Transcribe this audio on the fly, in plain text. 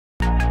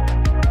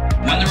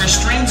When the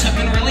restraints have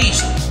been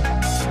released,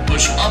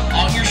 push up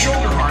on your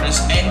shoulder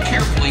harness and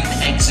carefully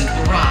exit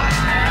the ride.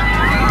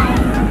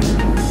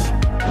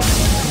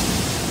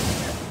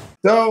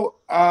 So,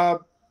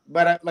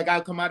 like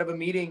I'll come out of a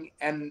meeting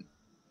and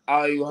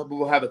I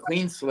will have a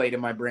clean slate in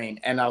my brain,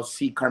 and I'll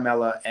see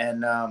Carmella,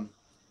 and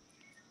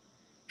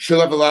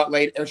she'll have a lot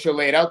late, and she'll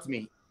lay it out to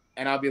me,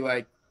 and I'll be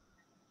like,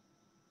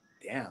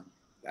 "Damn,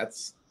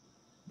 that's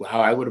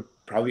how I would have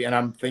probably." And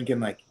I'm thinking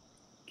like,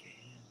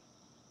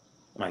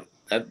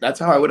 that's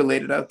how I would have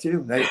laid it out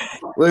too.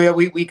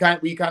 We kind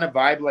of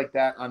vibe like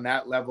that on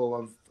that level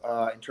of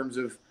in terms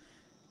of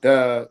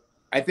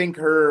I think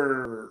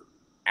her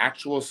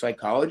actual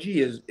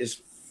psychology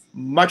is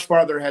much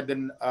farther ahead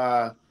than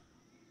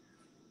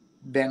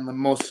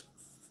most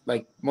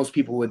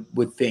people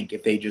would think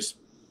if they just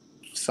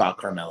saw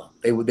Carmella.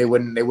 They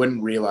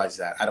wouldn't realize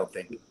that, I don't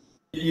think.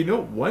 You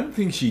know, one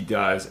thing she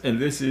does, and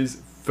this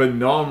is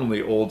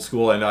phenomenally old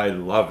school, and I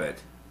love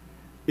it,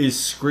 is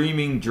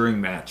screaming during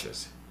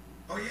matches.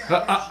 Oh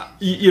yeah.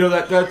 You know,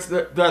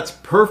 that's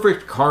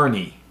perfect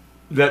Carney.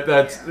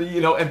 That's you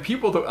know, and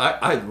people do.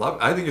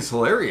 I think it's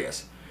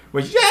hilarious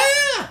when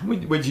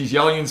she's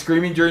yelling and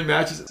screaming during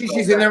matches.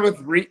 She's in there with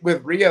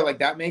Rhea, like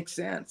that makes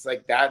sense.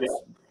 Like that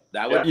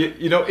would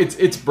you know,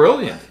 it's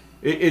brilliant.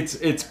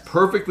 It's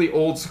perfectly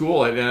old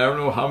school, and I don't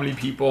know how many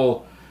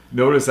people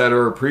notice that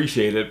or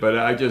appreciate it, but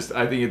I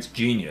think it's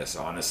genius,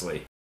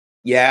 honestly.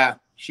 Yeah,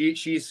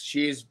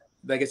 she's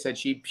like I said,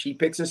 she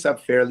picks us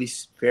up fairly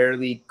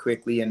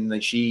quickly, and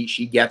like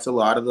she gets a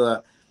lot of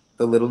the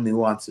little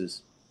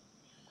nuances.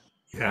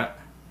 Yeah,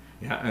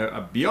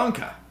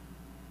 Bianca.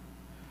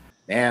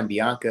 Man,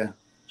 Bianca,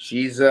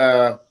 she's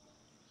a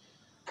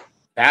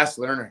fast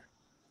learner.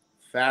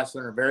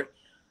 Very.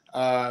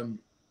 I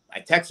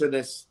texted her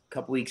this a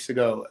couple weeks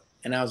ago,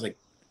 and I was like,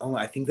 oh,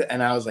 I think that,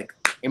 and I was like,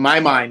 in my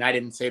mind, I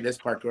didn't say this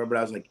part to her, but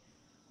I was like,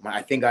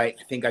 I think I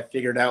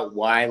figured out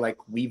why like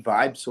we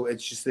vibe. So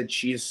it's just that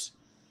she is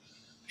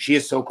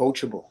so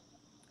coachable.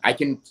 I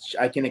can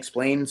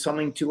explain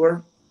something to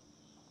her,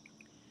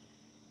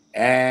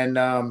 and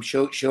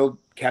she'll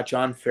catch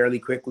on fairly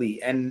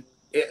quickly. And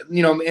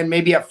you know, and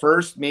maybe at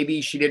first,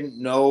 maybe she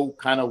didn't know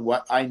kind of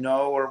what I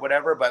know or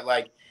whatever, but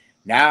like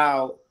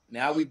now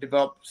we've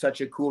developed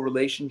such a cool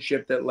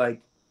relationship that like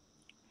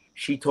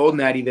she told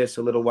Natty this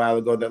a little while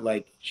ago that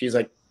like she's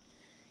like,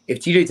 if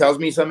TJ tells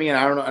me something and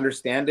I don't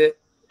understand it,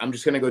 I'm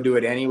just gonna go do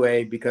it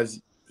anyway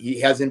because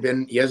he hasn't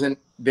been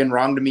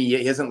wrong to me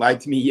yet. He hasn't lied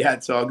to me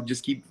yet, so I'll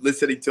just keep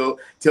listening until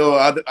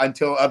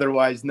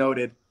otherwise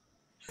noted.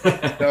 So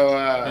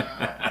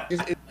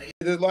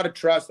there's a lot of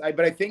trust.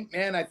 But I think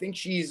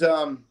she's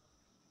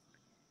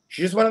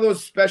just one of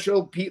those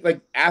special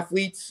like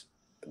athletes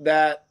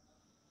that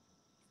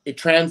it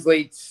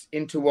translates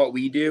into what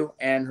we do,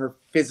 and her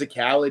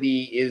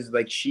physicality is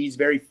like she's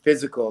very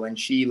physical, and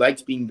she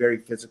likes being very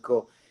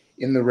physical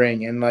in the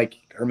ring, and like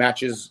her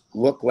matches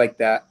look like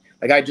that.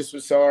 Like I just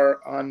saw her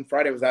on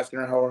Friday. I was asking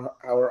her how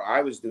her eye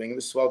was doing. It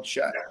was swelled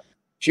shut.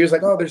 She was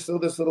like, "Oh, there's still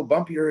this little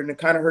bump here, and it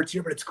kind of hurts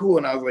here, but it's cool."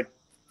 And I was like,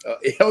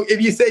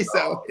 "If you say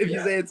so, you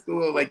say it's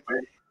cool." Like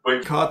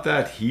we caught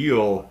that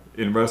heel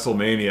in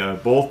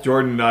WrestleMania. Both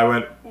Jordan and I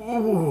went,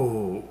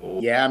 "Ooh,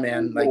 yeah,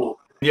 man!" Like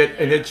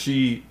and yet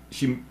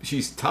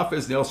she's tough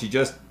as nails. She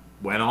just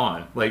went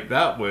on. Like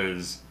that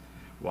was.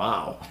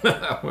 Wow.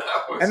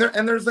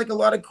 And there's like a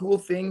lot of cool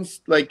things.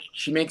 Like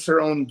she makes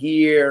her own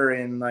gear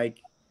and like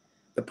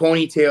the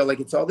ponytail. Like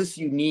it's all this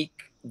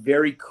unique,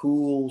 very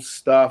cool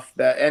stuff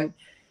that and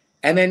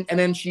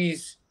then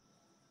she's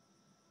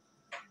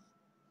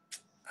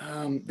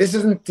this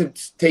isn't to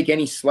take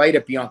any slight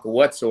at Bianca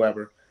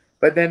whatsoever,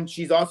 but then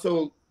she's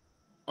also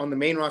on the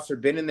main roster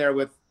been in there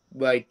with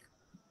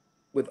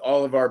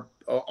all of our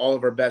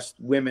best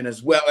women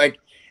as well. Like,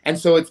 and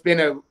so it's been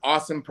an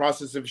awesome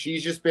process of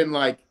she's just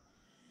like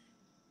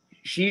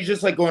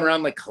going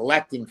around like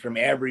collecting from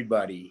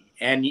everybody,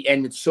 and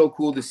it's so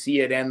cool to see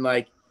it, and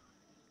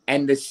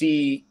to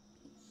see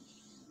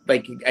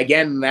like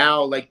again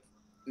now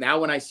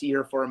when I see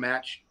her for a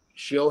match,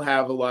 she'll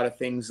have a lot of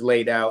things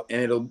laid out,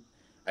 and it'll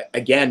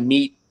again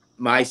meet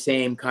my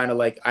same kind of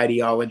like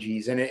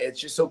ideologies, and it's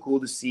just so cool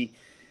to see.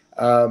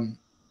 But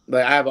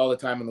I have all the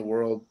time in the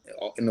world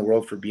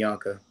for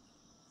Bianca.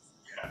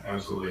 Yeah,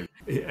 absolutely.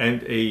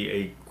 And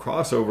a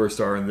crossover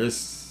star in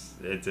this.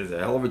 It's a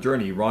hell of a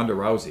journey, Ronda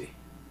Rousey.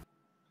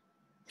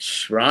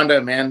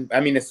 Ronda, man. I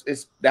mean,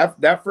 it's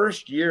that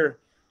first year,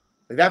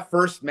 that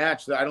first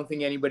match. I don't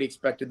think anybody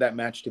expected that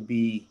match to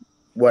be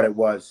what it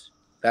was.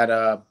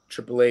 That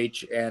Triple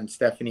H and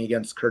Stephanie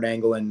against Kurt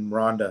Angle and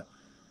Ronda.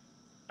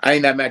 I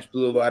think that match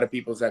blew a lot of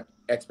people's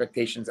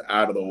expectations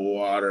out of the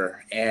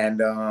water. And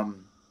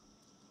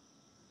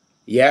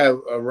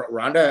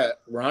Ronda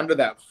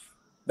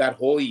that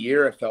whole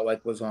year it felt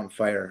like was on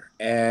fire.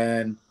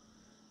 And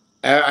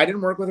I didn't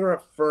work with her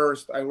at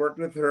first. I worked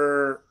with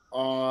her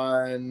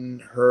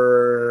on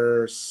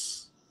her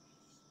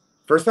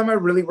first time I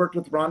really worked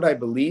with Ronda, I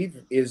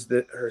believe, is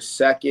her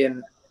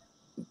second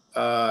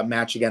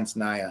match against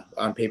Nia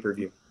on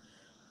pay-per-view.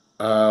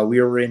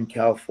 We were in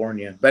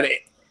California, but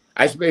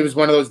it was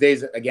one of those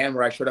days again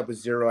where I showed up with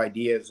zero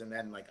ideas, and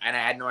then I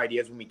had no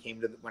ideas when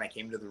I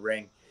came to the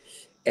ring,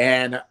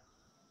 and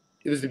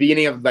it was the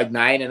beginning of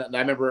Nia, and I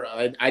remember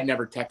I'd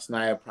never text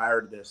Nia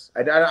prior to this.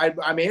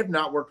 I may have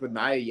not worked with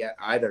Nia yet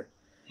either,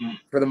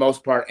 for the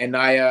most part. And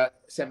Nia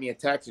sent me a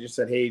text and just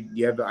said, "Hey, do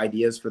you have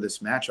ideas for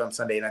this match on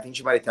Sunday?" And I think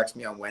she might have texted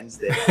me on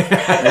Wednesday.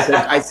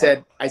 I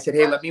said,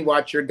 "Hey, let me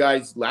watch your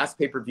guys' last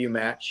pay-per-view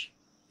match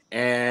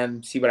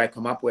and see what I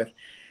come up with."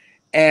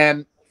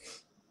 And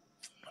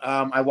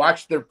I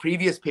watched their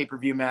previous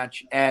pay-per-view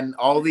match, and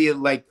all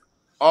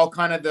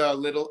kind of the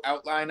little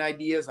outline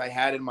ideas I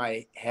had in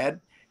my head,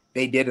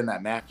 they did in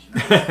that match.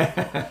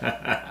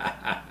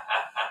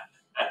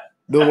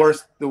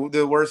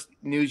 The worst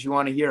news you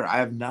want to hear. I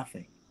have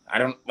nothing. I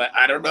don't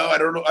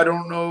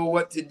know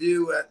what to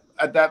do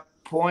at that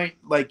point.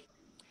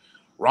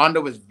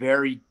 Ronda was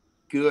very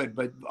good,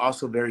 but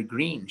also very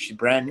green. She's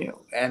brand new.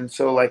 And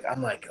so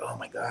I'm like, oh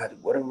my God,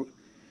 what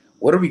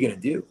are we gonna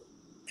do?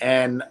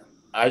 And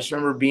I just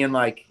remember being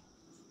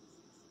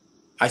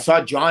I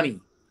saw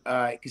Johnny,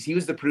 because he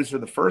was the producer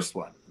of the first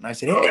one. And I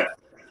said, hey,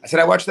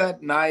 I watched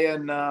that Nia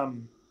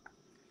and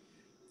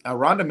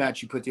Ronda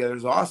match you put together. It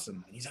was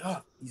awesome. And he's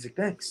like,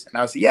 thanks. And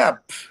I was like, yeah,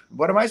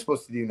 what am I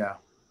supposed to do now?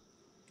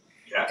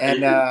 Yeah.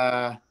 And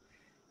I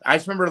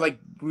just remember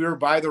we were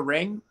by the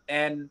ring,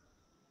 and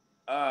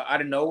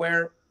out of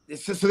nowhere,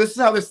 so this is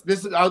how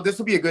this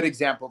will be a good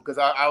example, because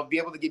I'll be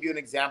able to give you an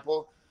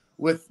example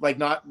with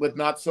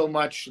not so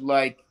much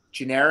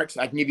generics.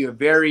 I can give you a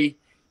very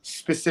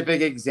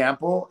specific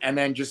example, and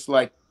then just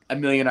a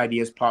million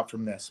ideas pop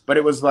from this. But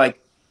it was remember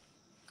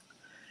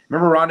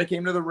Ronda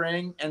came to the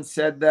ring and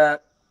said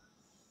that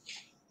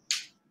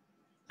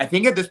I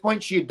think at this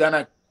point she had done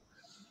a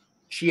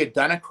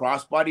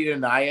crossbody to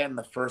Nia in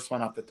the first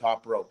one off the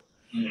top rope.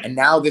 And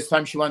now this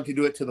time she wanted to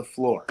do it to the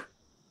floor.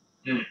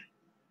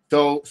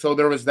 So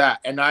there was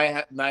that. And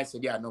Nia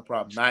said, yeah, no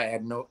problem.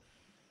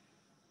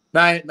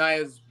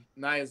 Nia's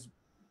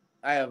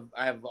I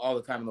have all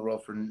the time in the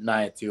world for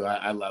Nia too.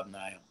 I love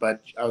Nia.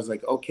 But I was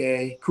like,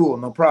 okay, cool,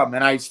 no problem.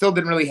 And I still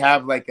didn't really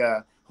have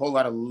a whole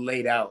lot of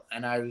laid out.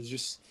 And I was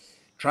just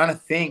trying to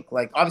think,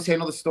 obviously I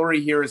know the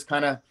story here is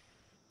kind of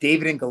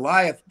David and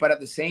Goliath, but at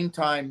the same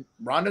time,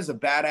 Ronda's a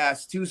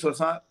badass too. So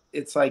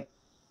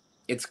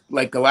it's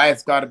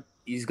Goliath's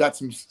he's got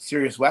some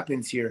serious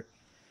weapons here.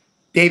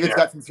 David's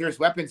got some serious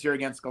weapons here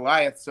against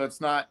Goliath. So it's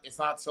not a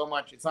total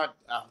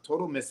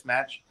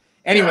mismatch.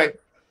 Anyway,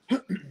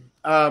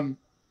 at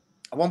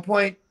one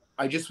point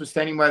I just was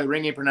standing by the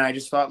ring apron, and I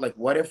just thought,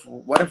 what if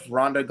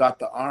Ronda got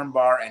the arm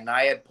bar and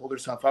Nia had pulled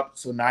herself up,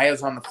 so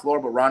Nia's on the floor,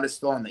 but Ronda's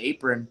still on the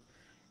apron,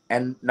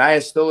 and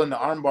Nia's still in the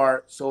arm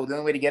bar. So the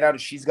only way to get out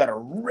is she's got to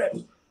rip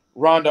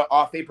Ronda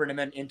off apron and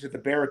then into the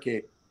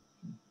barricade.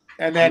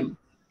 And then,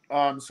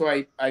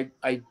 so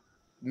I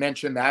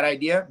mentioned that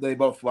idea. They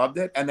both loved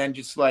it. And then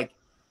just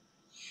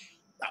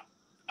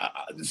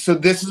so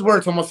this is where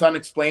it's almost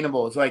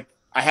unexplainable. It's I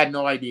had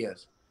no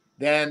ideas.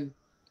 Then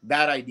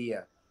that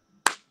idea,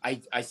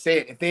 I say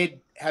it. If they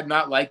had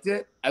not liked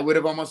it, I would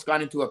have almost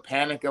gone into a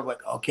panic of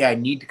okay, I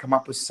need to come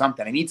up with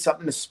something. I need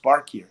something to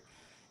spark here.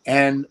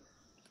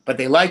 But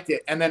they liked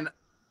it. And then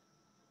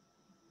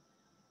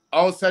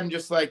all of a sudden,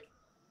 just a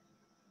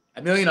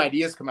million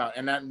ideas come out.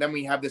 And then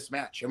we have this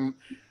match. And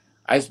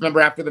I just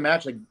remember after the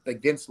match,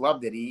 Vince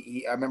loved it.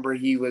 I remember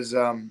he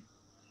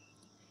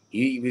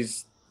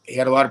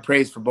had a lot of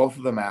praise for both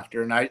of them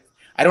after. And I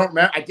don't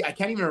remember, I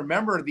can't even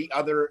remember the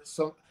other.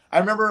 So I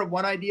remember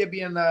one idea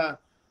being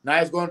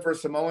Nia's going for a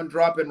Samoan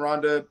drop and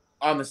Ronda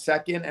on the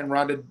second, and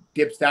Ronda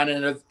dips down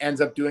and ends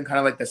up doing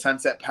kind of the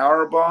sunset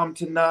power bomb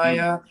to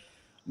Nia.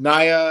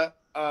 Nia,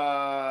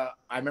 I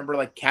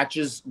remember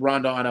catches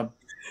Ronda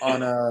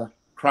on a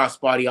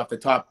crossbody off the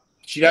top.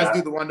 She does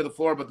do the one to the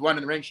floor, but the one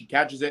in the ring, she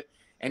catches it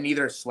and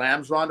either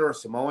slams Ronda or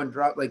Samoan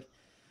drop.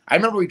 I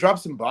remember we dropped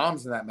some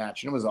bombs in that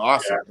match, and it was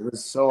awesome. It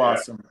was so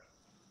awesome.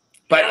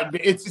 But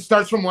it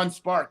starts from one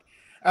spark.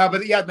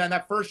 But yeah, man,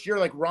 that first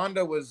year,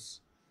 Ronda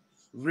was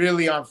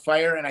really on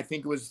fire, and I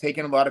think it was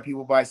taking a lot of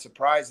people by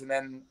surprise. And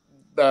then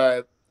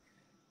the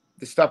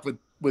stuff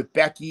with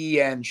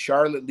Becky and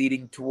Charlotte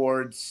leading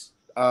towards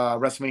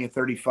WrestleMania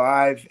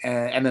 35,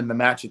 and then the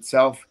match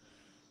itself,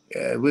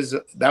 that was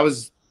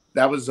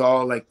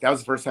all that was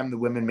the first time the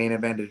women main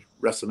evented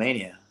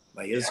WrestleMania.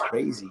 It was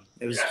crazy.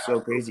 It was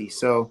so crazy.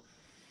 So,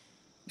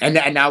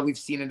 and now we've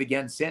seen it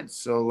again since.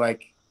 So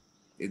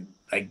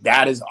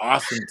that is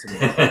awesome to me.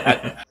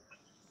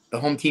 The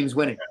home team's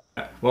winning.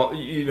 Well,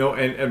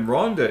 and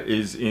Ronda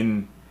is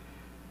in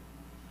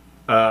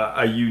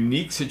a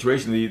unique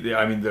situation.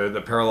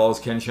 The parallels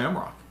Ken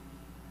Shamrock.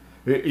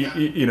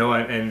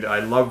 And I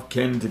love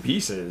Ken to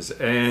pieces,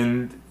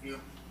 and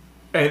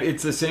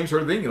it's the same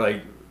sort of thing.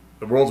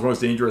 The world's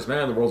most dangerous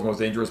man, the world's most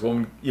dangerous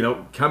woman.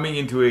 Coming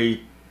into a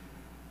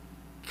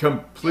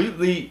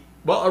completely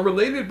a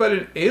related but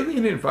an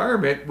alien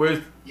environment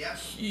with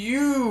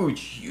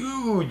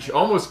huge,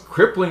 almost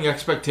crippling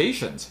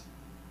expectations.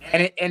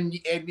 And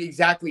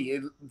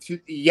exactly,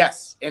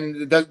 yes.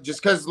 And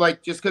just because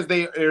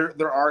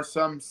there are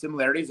some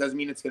similarities doesn't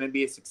mean it's going to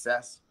be a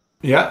success.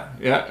 Yeah,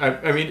 yeah.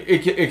 I mean,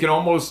 it can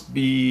almost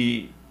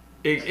be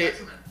a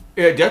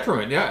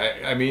detriment. Yeah,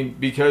 I mean,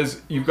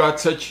 because you've got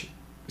such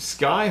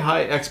sky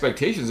high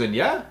expectations, and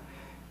yeah,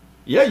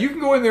 you can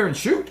go in there and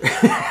shoot,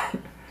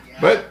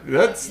 but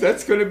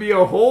that's going to be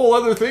a whole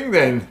other thing.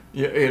 Then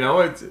you know,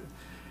 it's.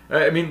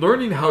 I mean,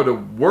 learning how to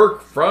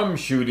work from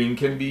shooting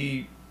can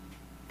be,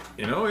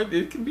 you know,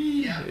 it can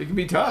be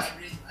tough.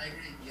 I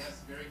agree.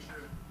 Yes, very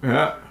true.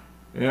 Yeah,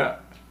 yeah.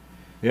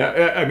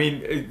 Yeah, I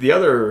mean, the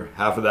other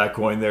half of that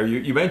coin there,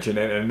 you mentioned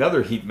it,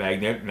 another heat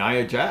magnet,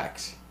 Nia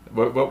Jax.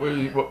 What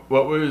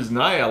was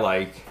Nia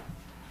like?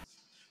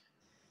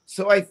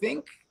 So I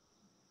think,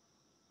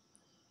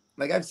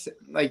 like I've said,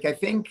 like I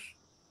think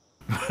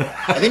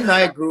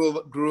Nia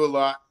grew a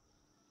lot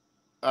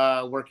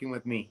working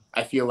with me.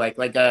 I feel like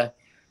the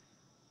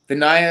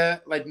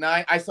Nia, like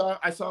Nia, I saw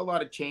a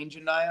lot of change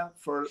in Nia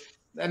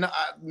and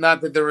not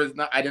that there was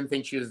not, I didn't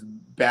think she was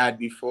bad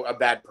before, a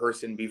bad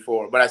person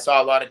before, but I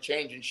saw a lot of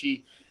change, and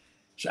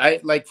I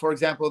like, for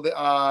example,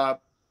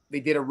 they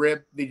did a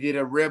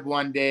rib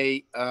one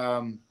day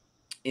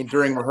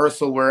during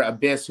rehearsal where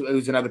Abyss,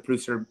 who's another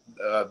producer,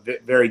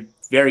 very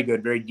very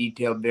good, very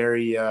detailed,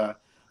 very one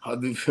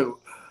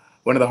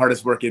of the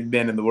hardest work it'd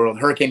been in the world.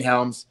 Hurricane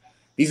Helms.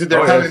 They're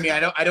coming to me. I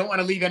don't want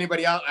to leave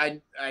anybody out.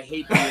 I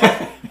hate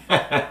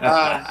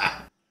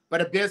but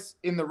Abyss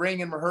in the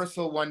ring in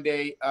rehearsal one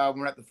day,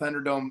 when we're at the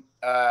Thunderdome,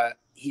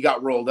 he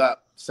got rolled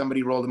up.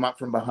 Somebody rolled him up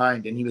from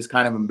behind, and he was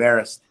kind of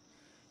embarrassed.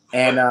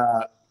 And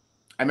I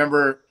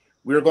remember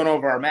we were going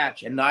over our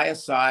match, and Nia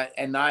saw it,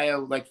 and Nia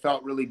like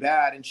felt really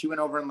bad, and she went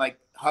over and like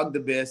hugged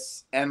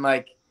Abyss, and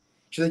like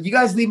she's like, "You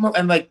guys leave him,"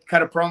 and like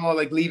kind of promo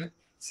like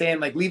saying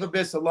like leave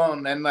Abyss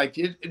alone, and like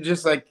it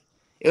just like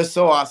it was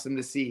so awesome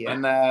to see.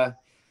 And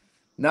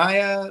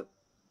Nia,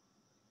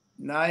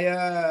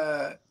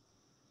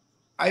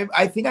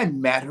 I think I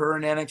met her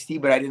in NXT,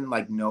 but I didn't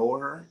like know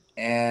her.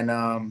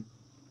 And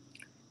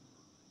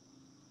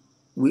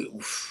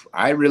when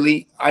I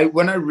really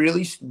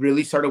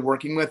started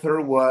working with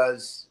her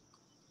was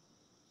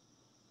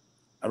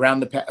during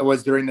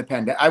the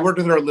pandemic. I worked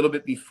with her a little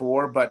bit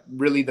before, but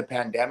really the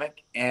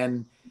pandemic.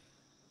 And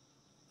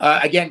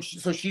again,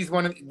 she's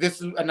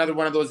this is another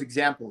one of those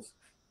examples.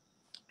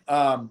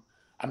 I'm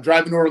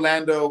driving to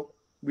Orlando.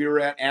 We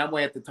were at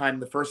Amway at the time,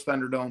 the first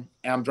Thunderdome.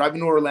 And I'm driving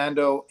to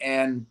Orlando,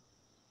 and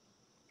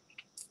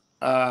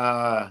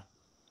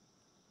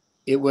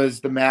it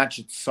was the match.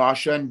 It's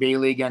Sasha and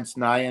Bailey against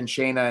Nia and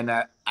Shayna, and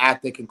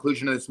at the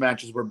conclusion of this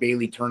match is where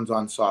Bailey turns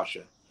on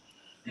Sasha.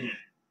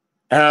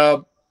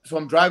 So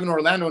I'm driving to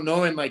Orlando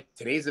knowing like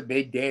today's a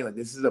big day. Like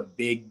this is a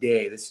big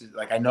day. This is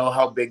like I know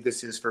how big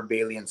this is for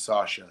Bailey and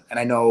Sasha, and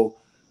I know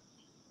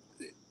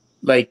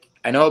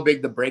how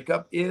big the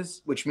breakup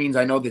is, which means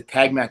I know the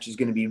tag match is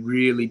going to be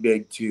really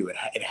big too.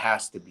 It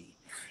has to be.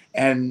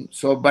 And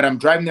so, but I'm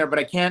driving there, but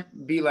I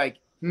can't be like,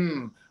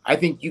 I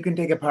think you can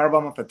take a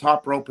powerbomb off the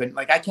top rope, and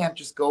like I can't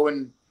just go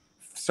and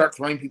start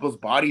throwing people's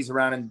bodies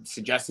around and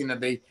suggesting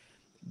that they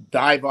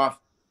dive off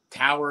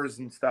towers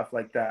and stuff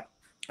like that.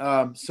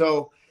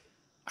 So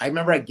I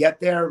remember I get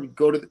there, we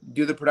go to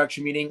do the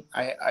production meeting.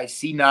 I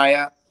see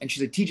Nia, and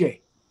she's like, TJ,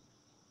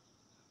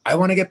 I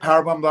want to get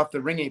powerbombed off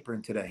the ring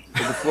apron today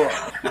to the floor.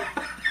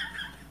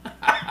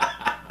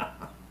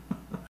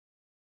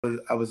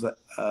 I was like,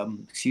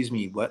 excuse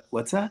me,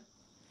 what's that?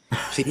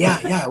 She said,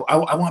 yeah,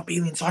 I want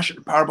Bailey and Sasha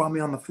to powerbomb me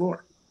on the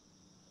floor.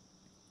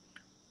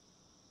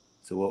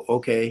 So, well,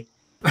 okay.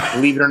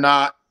 Believe it or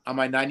not, on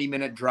my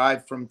 90-minute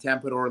drive from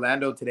Tampa to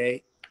Orlando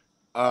today,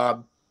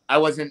 I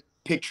wasn't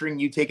picturing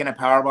you taking a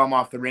powerbomb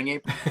off the ring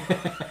apron.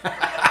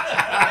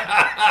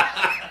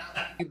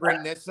 You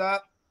bring this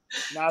up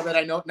now that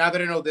I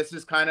know this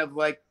is kind of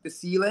like the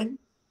ceiling.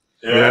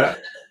 Yeah.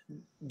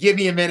 Give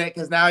me a minute,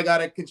 because now I got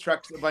to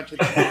construct a bunch of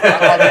things.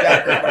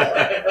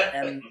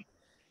 And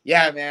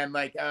yeah, man,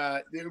 like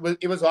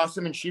it was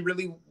awesome, and she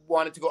really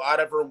wanted to go out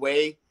of her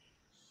way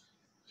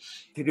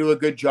to do a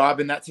good job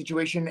in that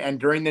situation. And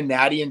during the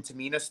Natty and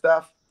Tamina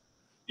stuff,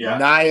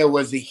 Nia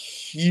was a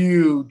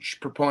huge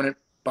proponent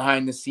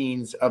behind the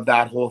scenes of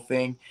that whole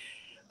thing.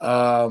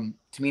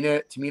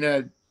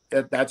 Tamina,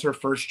 that's her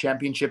first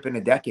championship in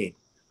a decade,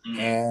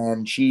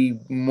 and she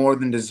more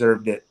than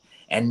deserved it.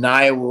 And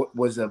Nia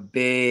was a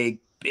big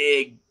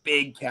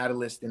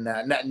catalyst in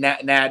that.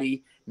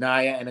 Natty,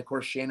 Nia, and of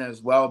course Shayna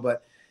as well.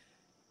 But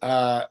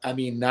I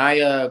mean,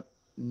 Nia,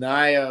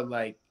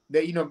 like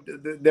they're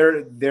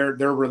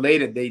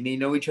related. They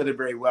know each other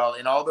very well.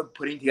 And all the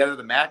putting together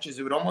the matches,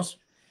 they would almost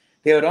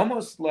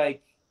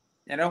like,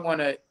 I don't want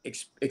to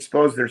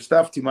expose their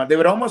stuff too much. They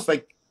would almost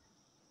like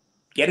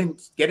get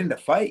into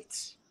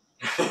fights.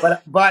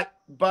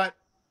 But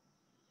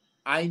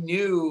I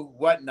knew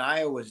what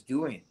Nia was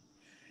doing.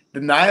 The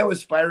Nia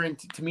was firing.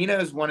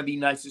 Tamina is one of the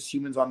nicest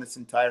humans on this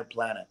entire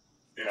planet.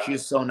 Yeah. She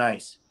is so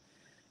nice.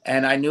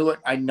 And I knew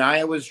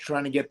Nia was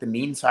trying to get the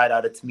mean side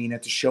out of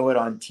Tamina to show it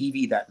on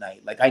TV that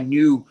night. Like I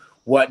knew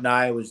what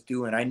Nia was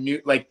doing. I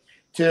knew, like,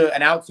 to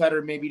an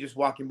outsider maybe just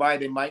walking by,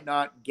 they might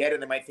not get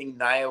it. They might think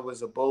Nia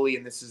was a bully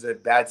and this is a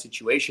bad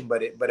situation,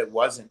 but it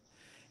wasn't.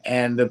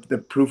 And the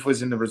proof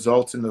was in the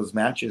results in those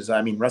matches.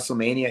 I mean,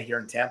 WrestleMania here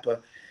in Tampa,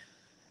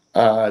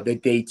 the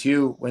day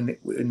 2 when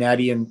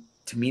Natty and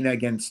Tamina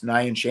against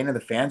Nia and Shayna, the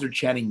fans are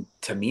chanting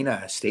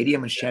Tamina.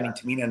 Stadium is chanting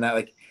Tamina, and that,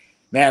 like,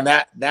 man,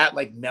 that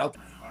like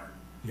melted my heart.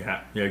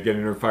 Yeah,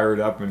 getting her fired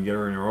up and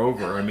getting her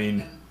over. I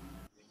mean,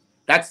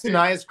 that's to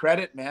Nia's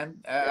credit, man.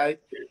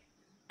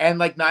 And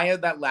like Nia,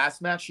 that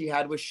last match she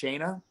had with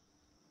Shayna,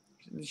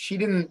 she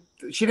didn't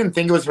think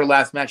it was her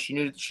last match. She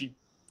knew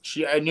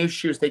I knew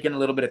she was taking a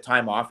little bit of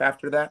time off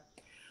after that.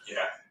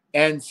 Yeah.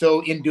 And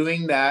so in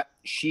doing that,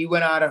 she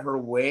went out of her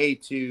way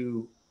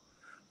to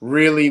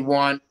really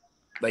want,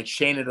 like,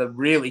 Shayna to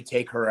really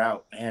take her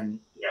out. And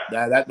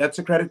that's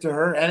a credit to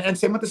her. And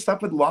same with the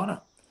stuff with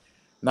Lana.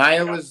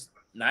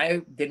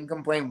 Nia didn't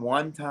complain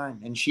one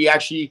time. And she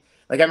actually,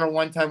 like, I remember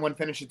one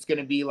finish, it's going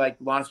to be like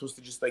Lana's supposed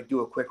to just like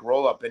do a quick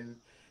roll up. And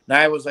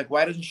Nia was like,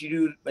 why doesn't she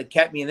do, like,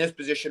 kept me in this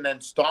position,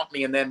 then stomp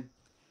me and then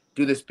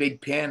do this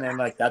big pin? And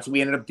like, that's what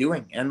we ended up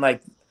doing. And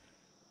like,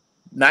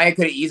 Nia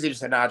could have easily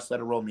just said, nah, just let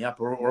her roll me up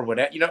or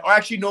whatever. You know, or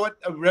actually, you know what?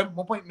 At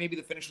one point, maybe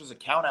the finish was a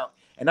count out.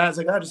 And I was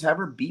like, oh, just have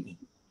her beat me.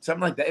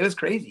 Something like that. It was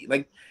crazy.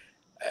 Like,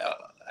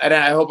 and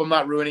I hope I'm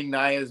not ruining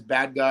Nia's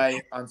bad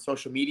guy on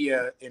social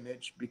media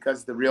image,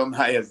 because the real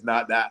Nia is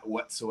not that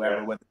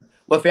whatsoever.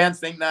 What fans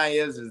think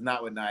Nia is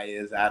not what Nia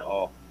is at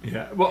all.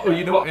 Yeah. Well,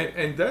 you know,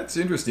 and that's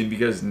interesting,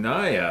 because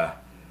Nia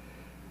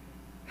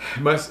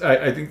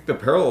I think the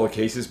parallel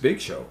case is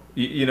Big Show.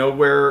 You know,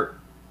 where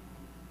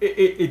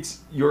it's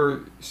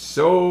you're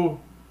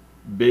so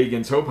big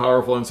and so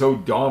powerful and so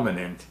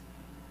dominant,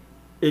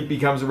 it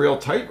becomes a real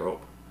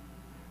tightrope.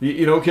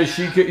 You know, because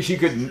she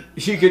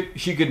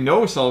could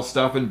no sell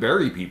stuff and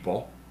bury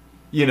people,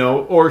 you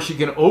know, or she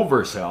can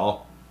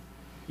oversell,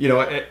 you know,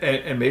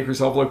 and make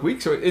herself look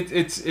weak. So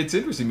it's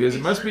interesting, because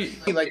it must be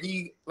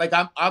like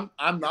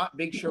I'm not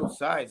Big Show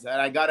size, and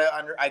I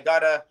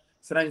gotta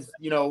sometimes,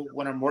 you know,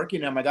 when I'm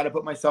working him, I gotta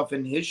put myself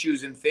in his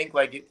shoes and think,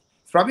 like,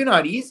 it's probably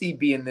not easy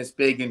being this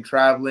big and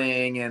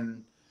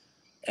traveling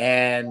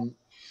and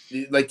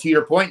like, to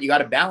your point, you got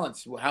to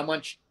balance how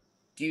much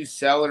do you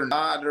sell or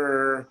not,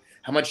 or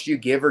how much do you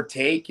give or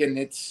take, and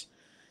it's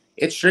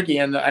tricky.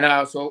 And I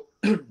also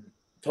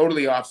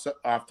totally off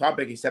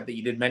topic, except that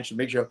you did mention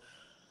Big Show.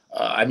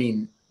 I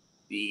mean,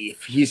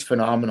 he's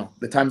phenomenal.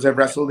 The times I've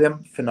wrestled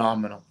him,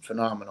 phenomenal.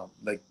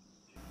 Like,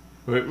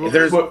 what was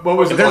it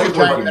like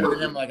working better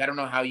than him? Like, I don't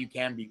know how you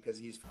can be, because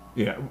he's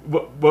yeah.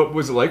 What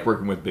was it like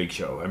working with Big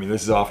Show? I mean,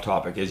 this is off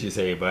topic, as you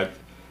say, but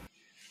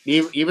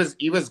he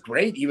was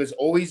great. He was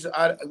always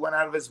went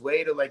out of his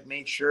way to, like,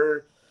 make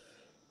sure.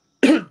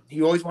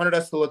 He always wanted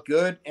us to look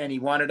good, and he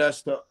wanted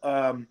us to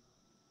the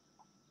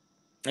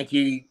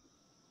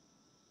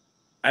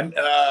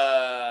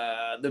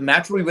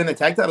match where we win the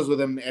tag titles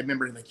with him, I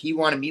remember, like, he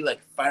wanted me,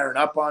 like, firing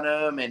up on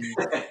him, and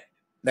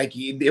like,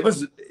 it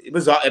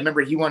was I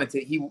remember he wanted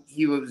to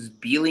he was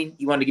beeling,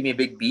 he wanted to give me a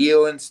big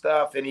beal and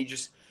stuff, and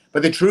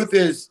but the truth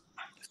is,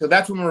 so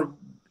that's when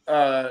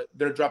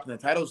they're dropping the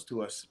titles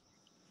to us.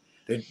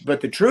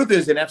 But the truth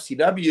is, in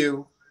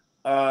FCW,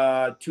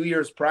 2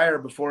 years prior,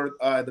 before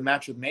the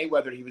match with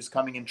Mayweather, he was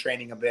coming and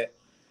training a bit.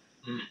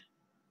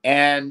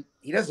 And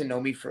he doesn't know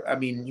me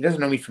he doesn't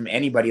know me from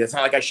anybody. It's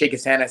not like I shake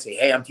his hand and I say,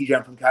 hey, I'm TJ,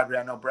 I'm from Calgary,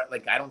 I know Brett.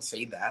 Like, I don't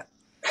say that.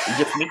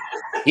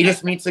 He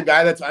just meets a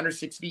guy that's under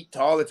 6 feet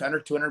tall, that's under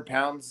 200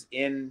 pounds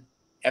in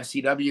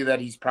FCW, that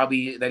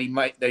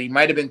he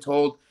might have been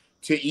told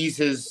to ease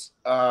his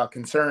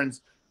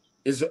concerns,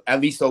 is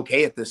at least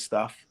okay at this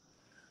stuff.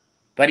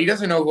 But he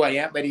doesn't know who I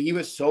am. But he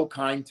was so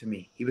kind to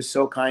me. He was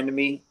so kind to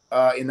me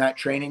in that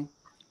training.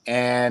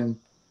 And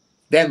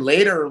then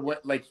later,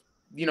 like,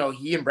 you know,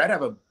 he and Brett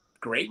have a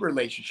great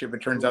relationship.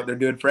 It turns out they're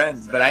good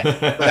friends. But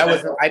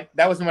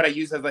that wasn't what I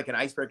used as, like, an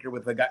icebreaker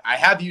with the guy. I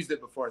have used it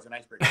before as an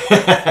icebreaker,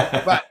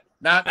 but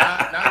not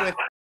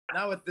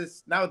with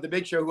the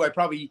Big Show, who I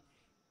probably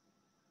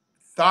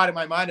thought in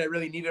my mind I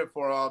really needed it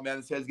for. Oh man,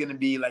 this guy's gonna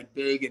be, like,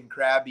 big and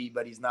crabby,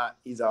 but he's not.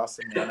 He's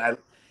awesome, man. Like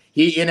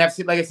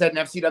I said, in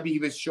FCW, he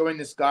was showing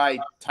this guy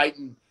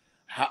Titan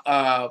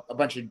a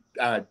bunch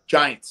of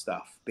giant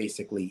stuff,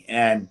 basically.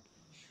 And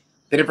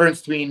the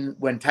difference between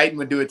when Titan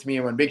would do it to me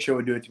and when Big Show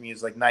would do it to me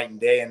is like night and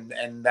day.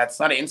 And that's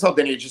not an insult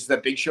to any. It's just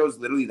that Big Show is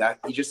literally that.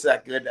 He's just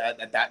that good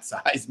at that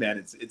size, man.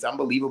 It's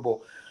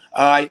unbelievable.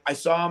 I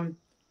saw him.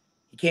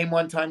 He came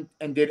one time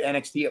and did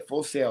NXT at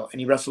Full Sail, and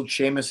he wrestled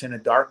Sheamus in a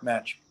dark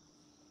match.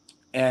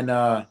 And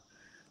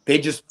they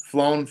just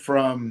flown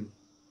from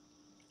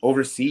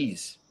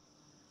overseas.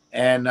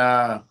 And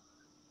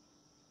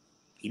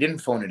he didn't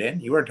phone it in.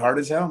 He worked hard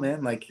as hell,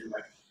 man. Like,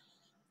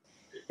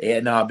 yeah,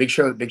 no, Big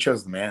Show's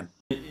the man.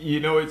 You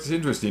know, it's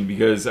interesting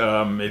because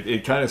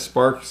it kind of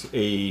sparks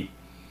a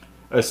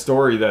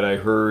story that I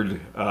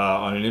heard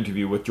on an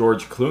interview with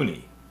George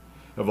Clooney,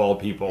 of all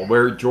people,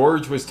 where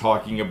George was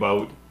talking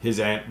about his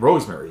aunt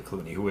Rosemary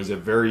Clooney, who was a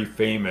very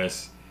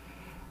famous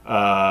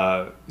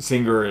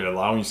singer, a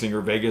lounge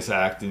singer, Vegas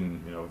act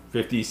in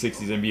 50s,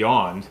 60s, and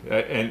beyond,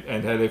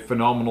 and had a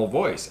phenomenal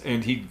voice.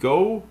 And he'd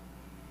go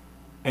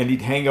and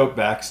he'd hang out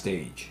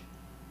backstage,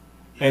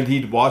 and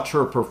he'd watch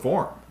her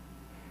perform.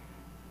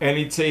 And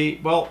he'd say,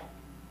 well,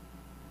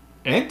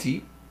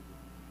 Auntie,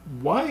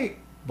 why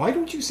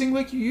don't you sing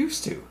like you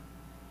used to?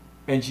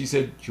 And she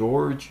said,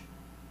 George,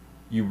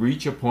 you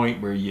reach a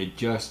point where you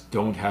just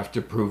don't have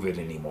to prove it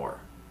anymore.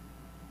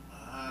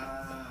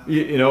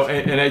 You know,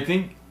 and I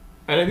think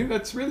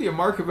that's really a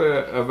mark of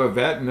a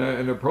vet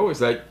and a pro, is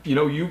that you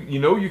know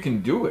you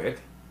can do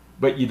it,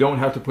 but you don't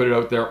have to put it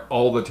out there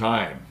all the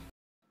time.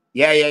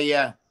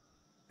 Yeah.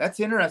 That's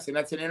interesting.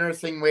 That's an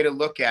interesting way to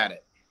look at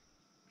it,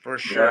 for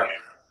sure.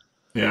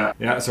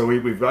 Yeah. So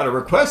we've got a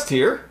request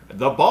here.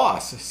 The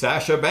boss,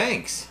 Sasha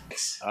Banks.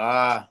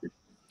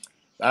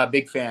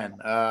 Big fan.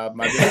 I've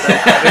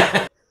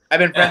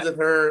been friends with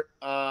her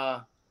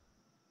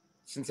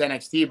since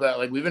NXT, but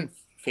like we've been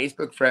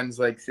Facebook friends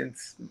like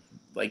since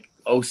like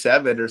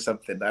 2007 or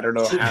something. I don't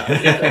know how.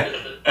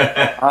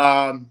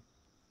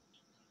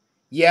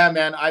 Yeah,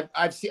 man.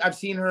 I've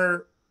seen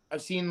her.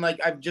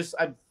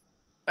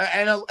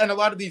 And a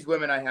lot of these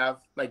women I have,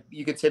 like,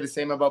 you could say the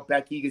same about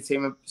Becky. You could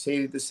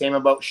say the same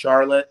about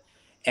Charlotte,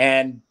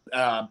 and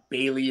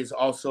Bailey is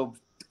also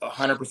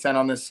 100%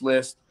 on this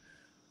list.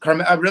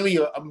 Really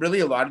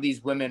a lot of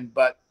these women,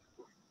 but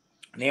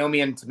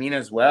Naomi and Tamina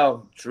as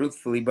well,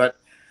 truthfully. But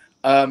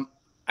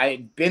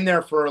I've been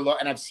there for a lot,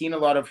 and I've seen a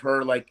lot of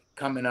her like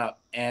coming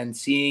up and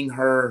seeing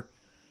her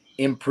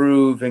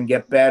improve and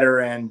get better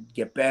and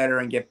get better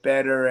and get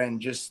better,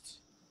 and just,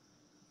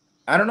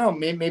 I don't know,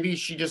 maybe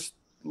she just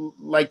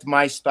liked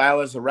my style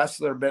as a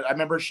wrestler. But I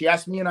remember she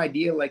asked me an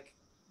idea like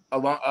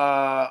I'm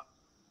not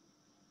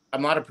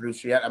a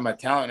producer yet, I'm a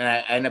talent, and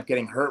I ended up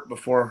getting hurt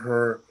before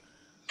her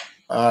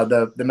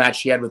the match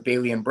she had with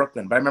Bailey in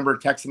Brooklyn. But I remember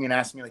texting me and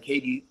asking me like, hey,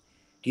 do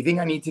you think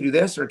I need to do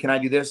this, or can I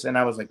do this? And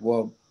I was like,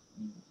 well,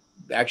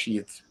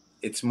 actually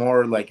it's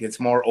more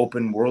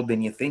open world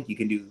than you think. You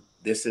can do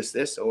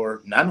this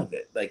or none of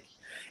it. Like,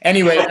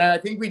 anyway, and I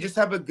think we just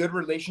have a good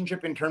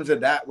relationship in terms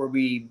of that, where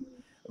we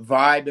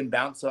vibe and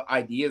bounce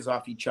ideas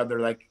off each other.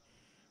 Like,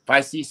 if I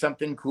see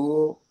something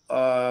cool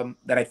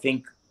that I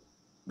think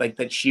like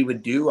that she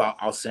would do,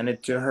 I'll send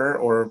it to her,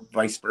 or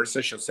vice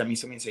versa. She'll send me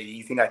something and say, do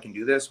you think I can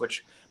do this?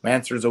 Which my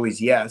answer is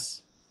always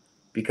yes,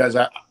 because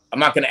I'm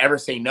not going to ever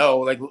say no.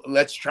 Like,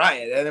 let's try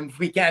it. And if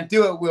we can't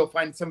do it, we'll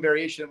find some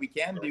variation that we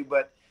can do.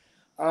 But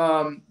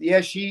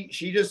yeah, she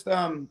just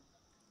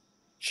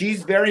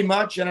she's very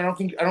much, and I don't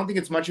think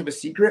it's much of a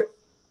secret,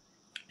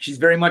 she's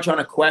very much on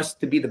a quest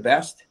to be the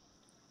best.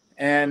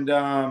 And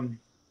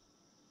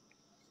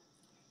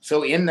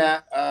so in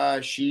that, so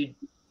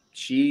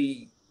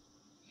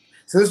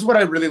this is what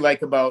I really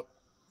like about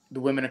the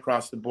women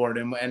across the board.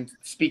 And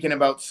speaking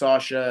about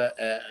Sasha,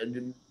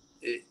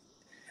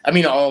 I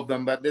mean all of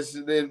them, but this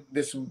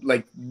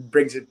like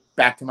brings it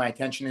back to my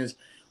attention, is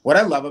what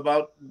I love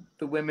about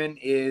the women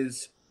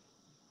is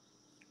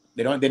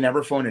they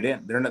never phone it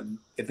in. They're not,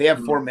 if they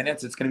have 4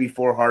 minutes, it's going to be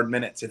 4 hard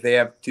minutes. If they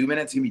have 2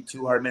 minutes, it's going to be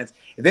 2 hard minutes.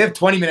 If they have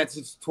 20 minutes,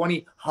 it's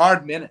 20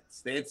 hard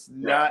minutes. It's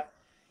not,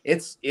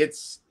 it's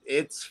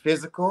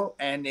physical,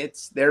 and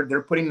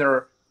they're putting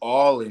their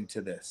all into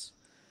this.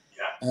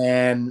 Yeah.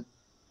 And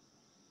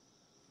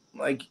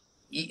like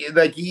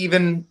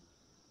even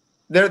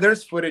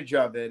there's footage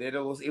of it.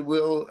 It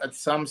will at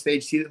some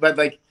stage see it, but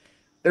like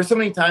there's so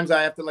many times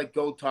I have to like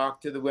go talk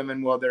to the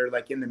women while they're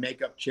like in the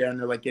makeup chair and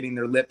they're like getting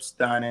their lips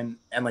done, and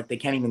like they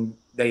can't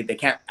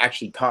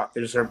actually talk.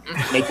 They're just sort of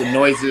making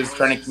noises,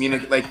 trying to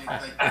communicate. Like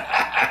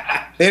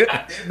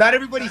not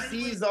everybody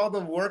sees all the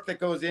work that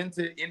goes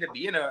into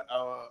being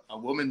a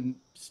woman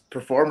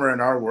performer in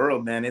our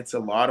world, man. It's a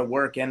lot of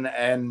work, and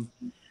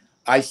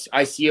I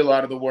see a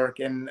lot of the work,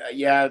 and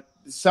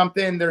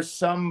there's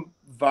some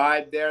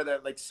vibe there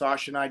that like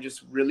Sasha and I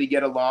just really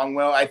get along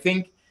well. I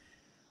think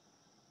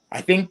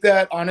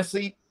that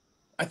honestly,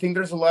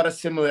 there's a lot of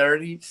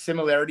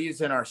similarities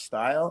in our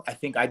style. I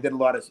think I did a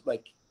lot of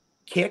like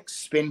kicks,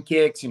 spin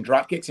kicks, and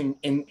drop kicks, and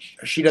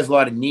she does a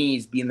lot of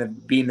knees, being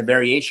the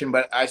variation.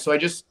 But I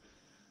just,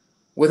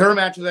 with her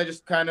matches, I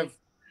just kind of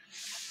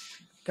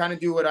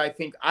do what I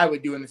think I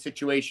would do in the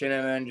situation,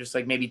 and then just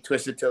like maybe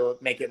twist it to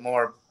make it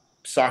more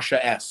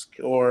Sasha-esque,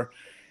 or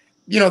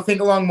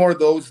think along more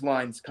those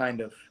lines,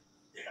 kind of.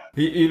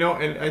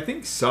 And I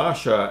think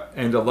Sasha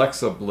and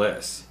Alexa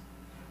Bliss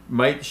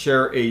might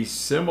share a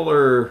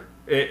similar,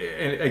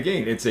 and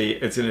again, it's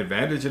an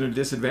advantage and a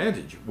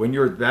disadvantage. When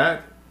you're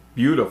that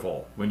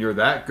beautiful, when you're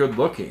that good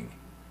looking,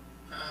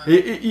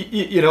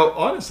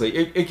 honestly,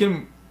 it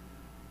can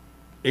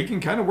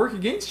kind of work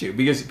against you,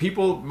 because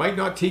people might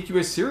not take you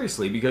as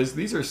seriously, because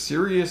these are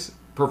serious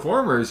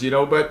performers,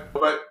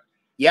 but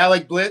yeah,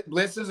 like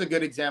Bliss is a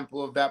good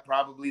example of that,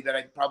 probably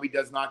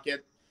does not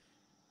get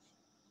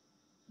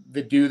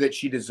the due that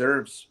she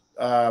deserves.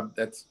 I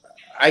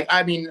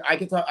mean, I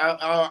can talk.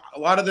 A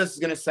lot of this is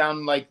gonna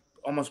sound like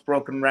almost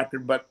broken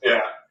record, but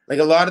like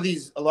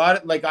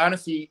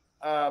honestly,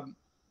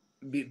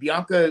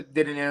 Bianca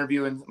did an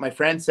interview, and my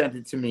friend sent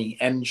it to me,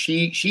 and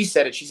she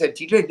said it. She said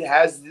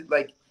TJ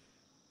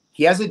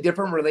he has a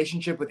different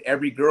relationship with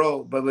every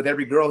girl, but with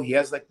every girl he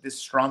has like this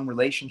strong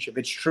relationship.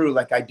 It's true.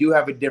 Like I do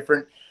have a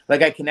different,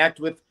 like I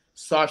connect with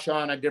Sasha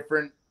on a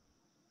different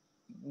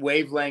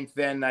wavelength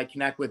than I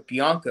connect with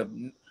Bianca.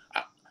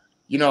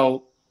 You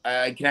know,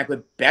 I connect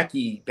with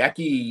Becky.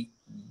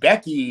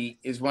 Becky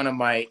is one of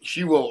my.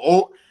 She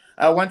will.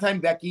 One time,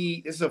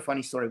 Becky. This is a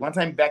funny story. One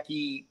time,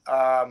 Becky.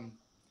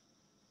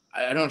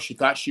 I don't know. She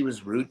thought she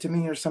was rude to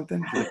me or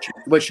something,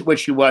 which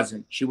she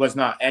wasn't. She was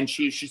not. And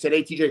she said,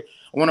 "Hey, TJ,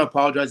 I want to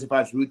apologize if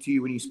I was rude to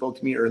you when you spoke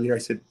to me earlier." I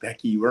said,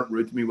 "Becky, you weren't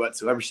rude to me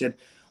whatsoever." She said,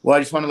 "Well, I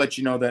just want to let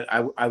you know that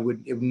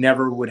it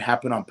never would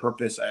happen on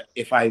purpose.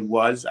 If I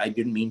was, I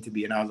didn't mean to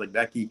be." And I was like,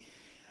 "Becky,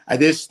 at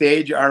this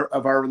stage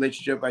of our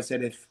relationship," I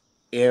said,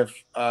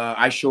 if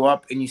I show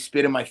up and you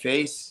spit in my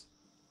face,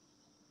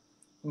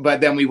 but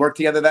then we work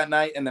together that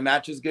night and the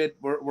match is good,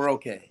 we're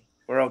okay.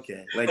 We're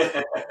okay.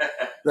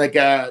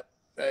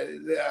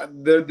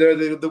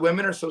 The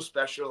women are so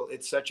special.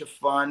 It's such a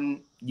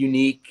fun,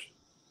 unique.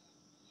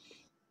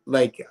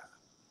 Like,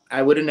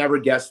 I would have never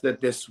guessed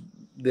that this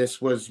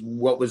was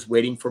what was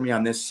waiting for me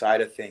on this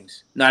side of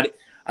things. I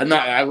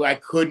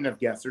couldn't have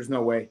guessed. There's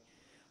no way.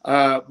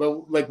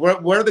 But like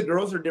where the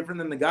girls are different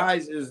than the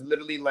guys is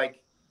literally like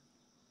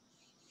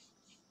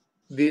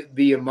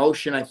the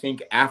emotion, I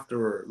think,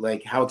 after,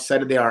 like how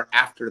excited they are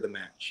after the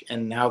match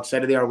and how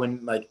excited they are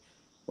when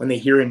they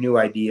hear a new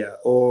idea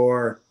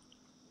or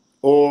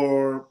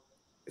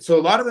so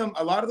a lot of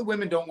the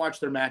women don't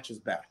watch their matches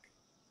back.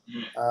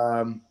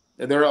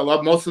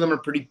 Most of them are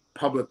pretty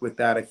public with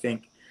that, I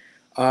think.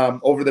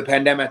 Over the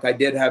pandemic, I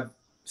did have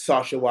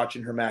Sasha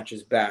watching her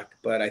matches back,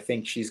 but I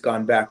think she's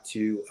gone back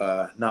to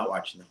not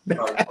watching them.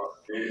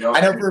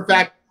 I know for a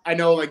fact,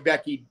 like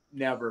Becky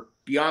never.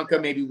 Bianca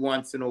maybe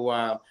once in a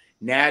while.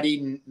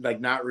 Natty, like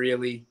not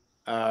really.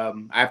 I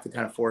have to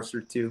kind of force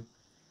her to.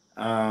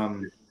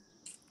 It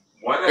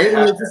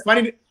was just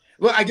funny.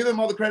 Well, I give them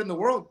all the credit in the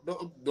world.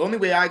 The only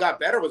way I got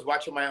better was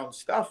watching my own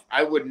stuff.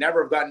 I would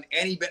never have gotten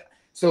any better.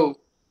 So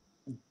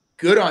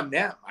good on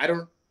them. I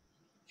don't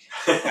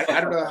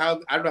know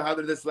how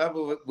they're this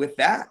level with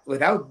that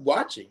without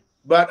watching.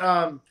 But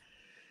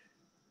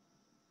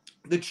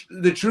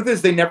the truth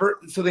is they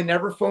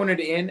never phone it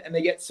in and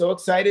they get so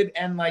excited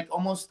and like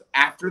almost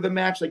after the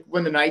match, like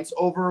when the night's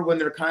over, when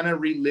they're kind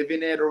of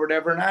reliving it or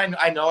whatever. And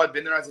I know I've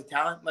been there as a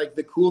talent. Like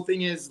the cool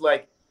thing is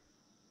like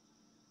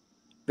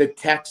the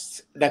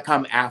texts that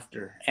come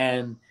after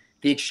and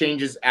the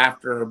exchanges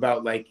after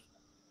about like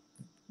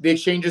the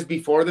exchanges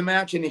before the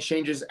match and the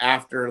exchanges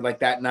after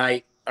like that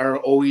night are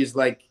always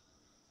like,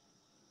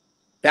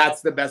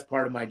 that's the best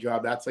part of my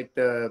job. That's like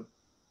I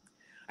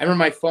remember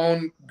my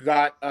phone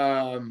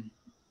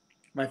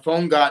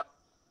got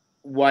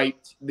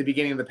wiped the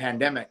beginning of the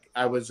pandemic.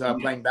 I was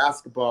playing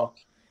basketball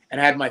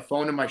and I had my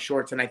phone in my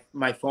shorts and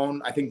my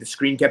phone, I think the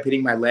screen kept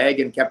hitting my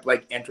leg and kept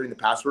like entering the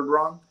password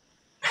wrong.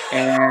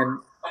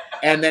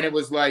 And then it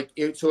was like,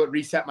 so it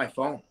reset my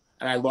phone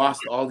and I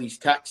lost all these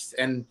texts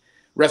and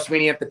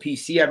WrestleMania at the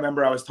PC. I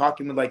remember I was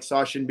talking with like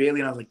Sasha and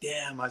Bailey and I was like,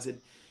 damn, I said,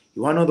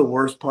 you want to know the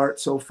worst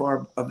part so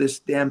far of this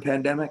damn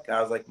pandemic?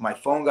 I was like, my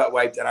phone got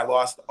wiped and I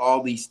lost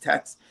all these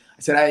texts.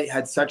 I said, I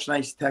had such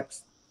nice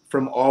texts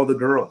from all the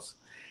girls.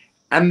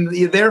 And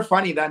they're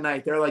funny that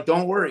night. They're like,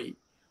 don't worry.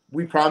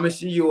 We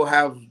promise you will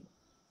have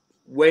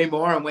way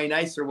more and way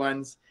nicer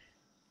ones.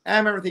 And I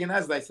remember thinking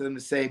that's nice of them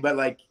to say, but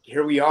like,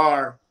 here we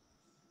are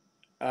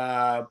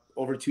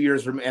over 2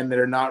 years and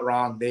they're not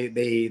wrong.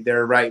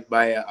 They're right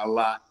by a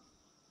lot.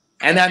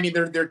 And I mean,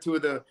 they're two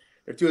of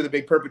the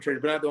big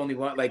perpetrators, but not the only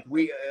one. Like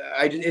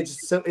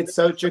it's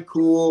such a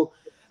cool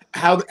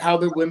how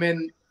the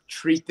women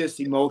treat this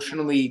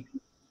emotionally,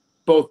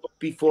 both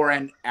before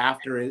and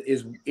after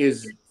is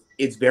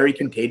it's very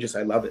contagious.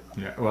 I love it.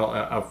 Yeah. Well,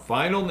 a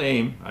final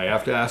name I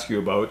have to ask you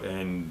about,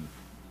 and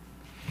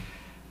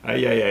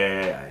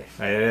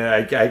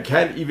I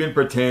can't even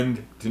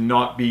pretend to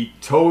not be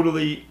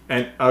totally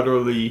and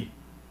utterly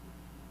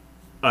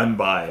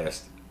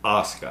unbiased.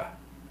 Asuka.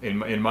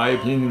 In my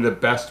opinion, the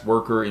best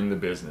worker in the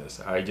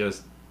business.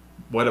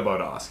 What about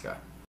Asuka?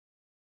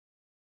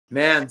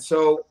 Man,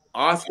 so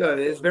Asuka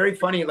is very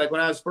funny. Like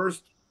when I was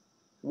first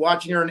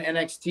watching her in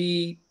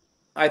NXT,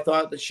 I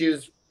thought that she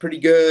was pretty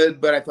good,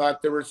 but I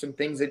thought there were some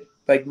things that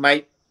like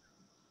might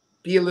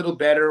be a little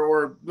better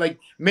or like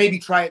maybe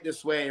try it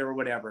this way or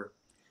whatever.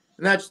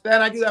 And I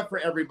do that for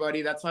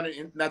everybody. That's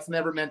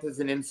never meant as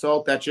an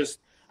insult. That's just,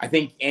 I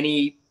think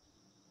any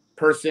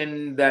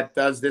person that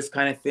does this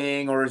kind of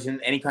thing or is in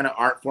any kind of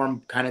art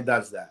form kind of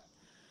does that.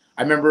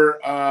 I remember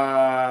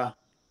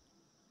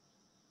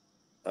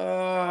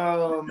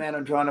oh man,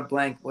 I'm drawing a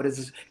blank. What is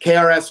this?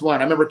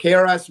 KRS-One. I remember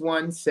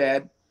KRS-One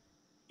said,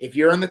 if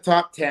you're in the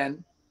top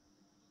 10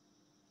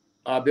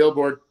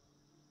 Billboard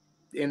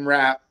in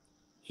rap,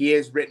 he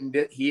has written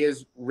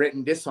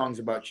diss songs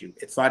about you.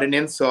 It's not an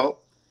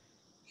insult.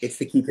 It's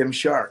to keep him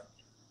sharp.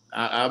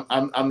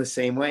 I'm the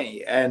same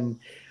way. And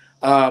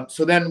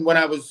so then when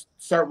I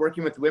start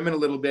working with women a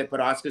little bit, but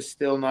Asuka's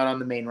still not on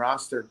the main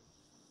roster.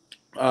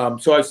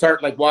 So I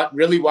start like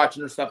really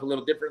watching her stuff a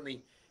little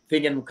differently,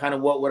 thinking kind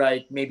of what would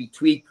I maybe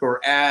tweak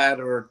or add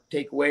or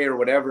take away or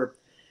whatever.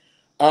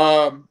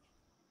 It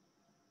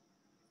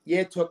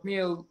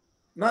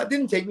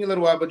didn't take me a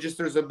little while, but just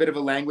there's a bit of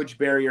a language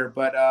barrier.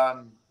 But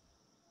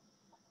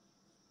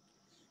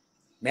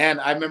man,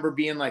 I remember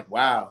being like,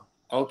 wow,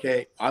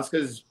 okay,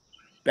 Asuka's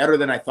better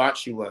than I thought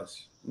she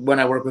was when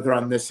I worked with her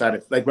on this side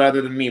of, like,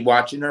 rather than me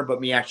watching her,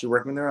 but me actually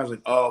working with her. I was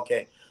like, oh,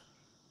 okay.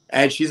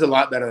 And she's a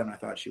lot better than I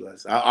thought she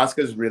was.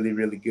 Asuka's really,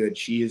 really good.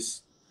 She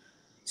is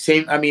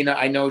same. I mean,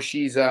 I know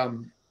she's out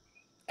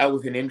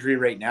with an injury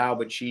right now,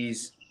 but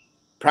she's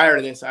prior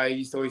to this, I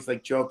used to always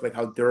like joke like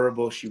how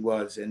durable she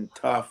was and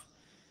tough.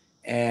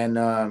 And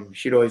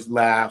she'd always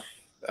laugh.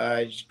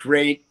 She's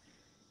great,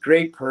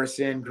 great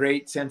person,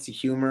 great sense of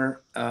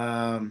humor.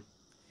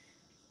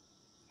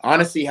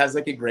 Honestly, has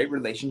like a great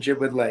relationship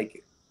with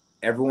like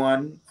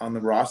everyone on the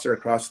roster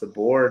across the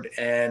board.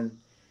 And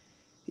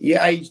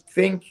yeah, I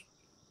think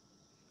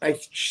uh,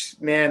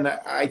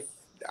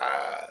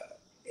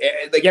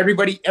 like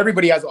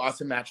everybody has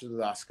awesome matches with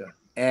Asuka,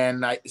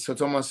 and so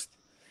it's almost,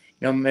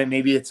 you know,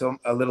 maybe it's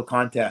a little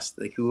contest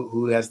like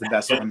who has the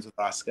best ones with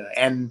Asuka,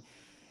 and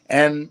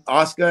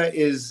Asuka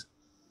is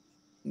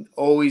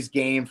always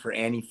game for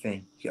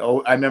anything.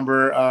 I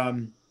remember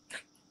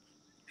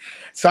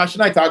Sasha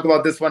and I talk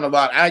about this one a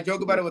lot. I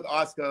joke about it with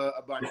Asuka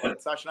a bunch,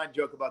 but Sasha and I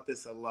joke about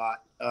this a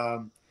lot.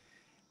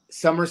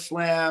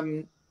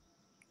 SummerSlam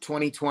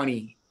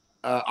 2020.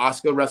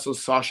 Asuka wrestles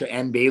Sasha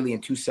and Bayley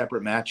in 2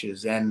 separate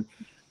matches and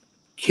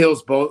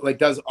kills both, like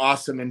does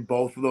awesome in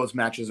both of those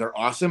matches are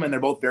awesome, and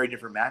they're both very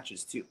different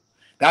matches too.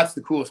 That's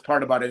the coolest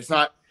part about it. It's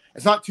not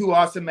 2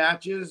 awesome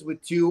matches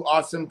with 2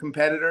 awesome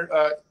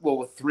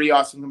with 3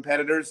 awesome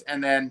competitors,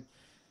 and then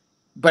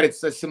but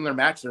it's a similar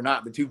match. They're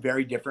not. The 2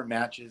 very different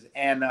matches.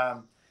 And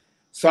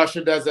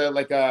Sasha does a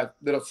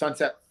little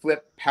sunset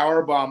flip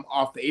power bomb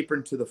off the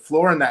apron to the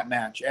floor in that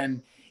match.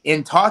 And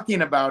in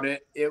talking about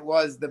it,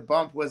 the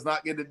bump was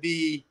not going to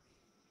be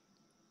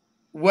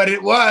what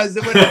it was.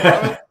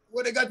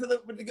 When it got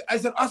to I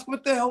said, Asuka,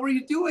 what the hell were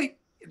you doing?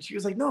 And she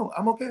was like, no,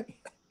 I'm okay.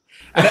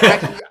 And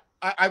actually,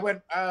 I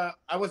went, I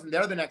wasn't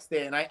there the next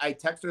day, and I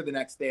texted her the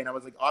next day, and I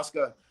was like,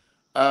 Asuka,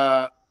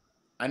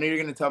 I know you're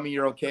going to tell me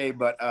you're okay,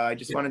 but I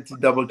just wanted to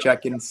double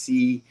check and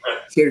see how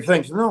you're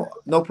feeling. She said,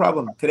 no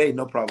problem. Today,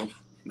 no problem.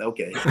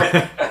 Okay.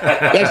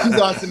 Yeah, she's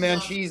awesome, man.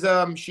 She's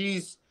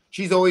always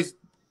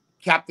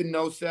Captain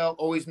No Cell,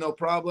 always no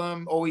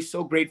problem, always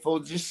so grateful,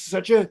 just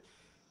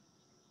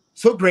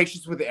so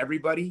gracious with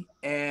everybody.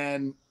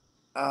 And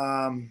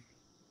the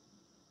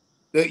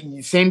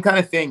same kind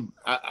of thing.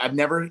 I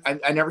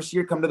never see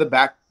her come to the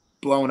back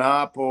blown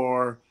up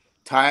or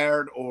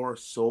tired or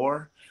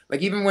sore.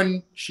 Like even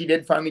when she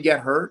did finally get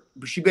hurt,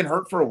 but she'd been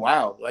hurt for a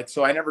while. Like,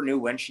 so I never knew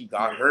when she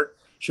got hurt.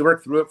 She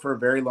worked through it for a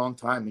very long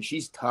time, and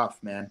she's tough,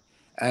 man.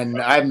 And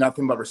I have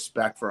nothing but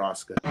respect for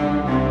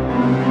Asuka.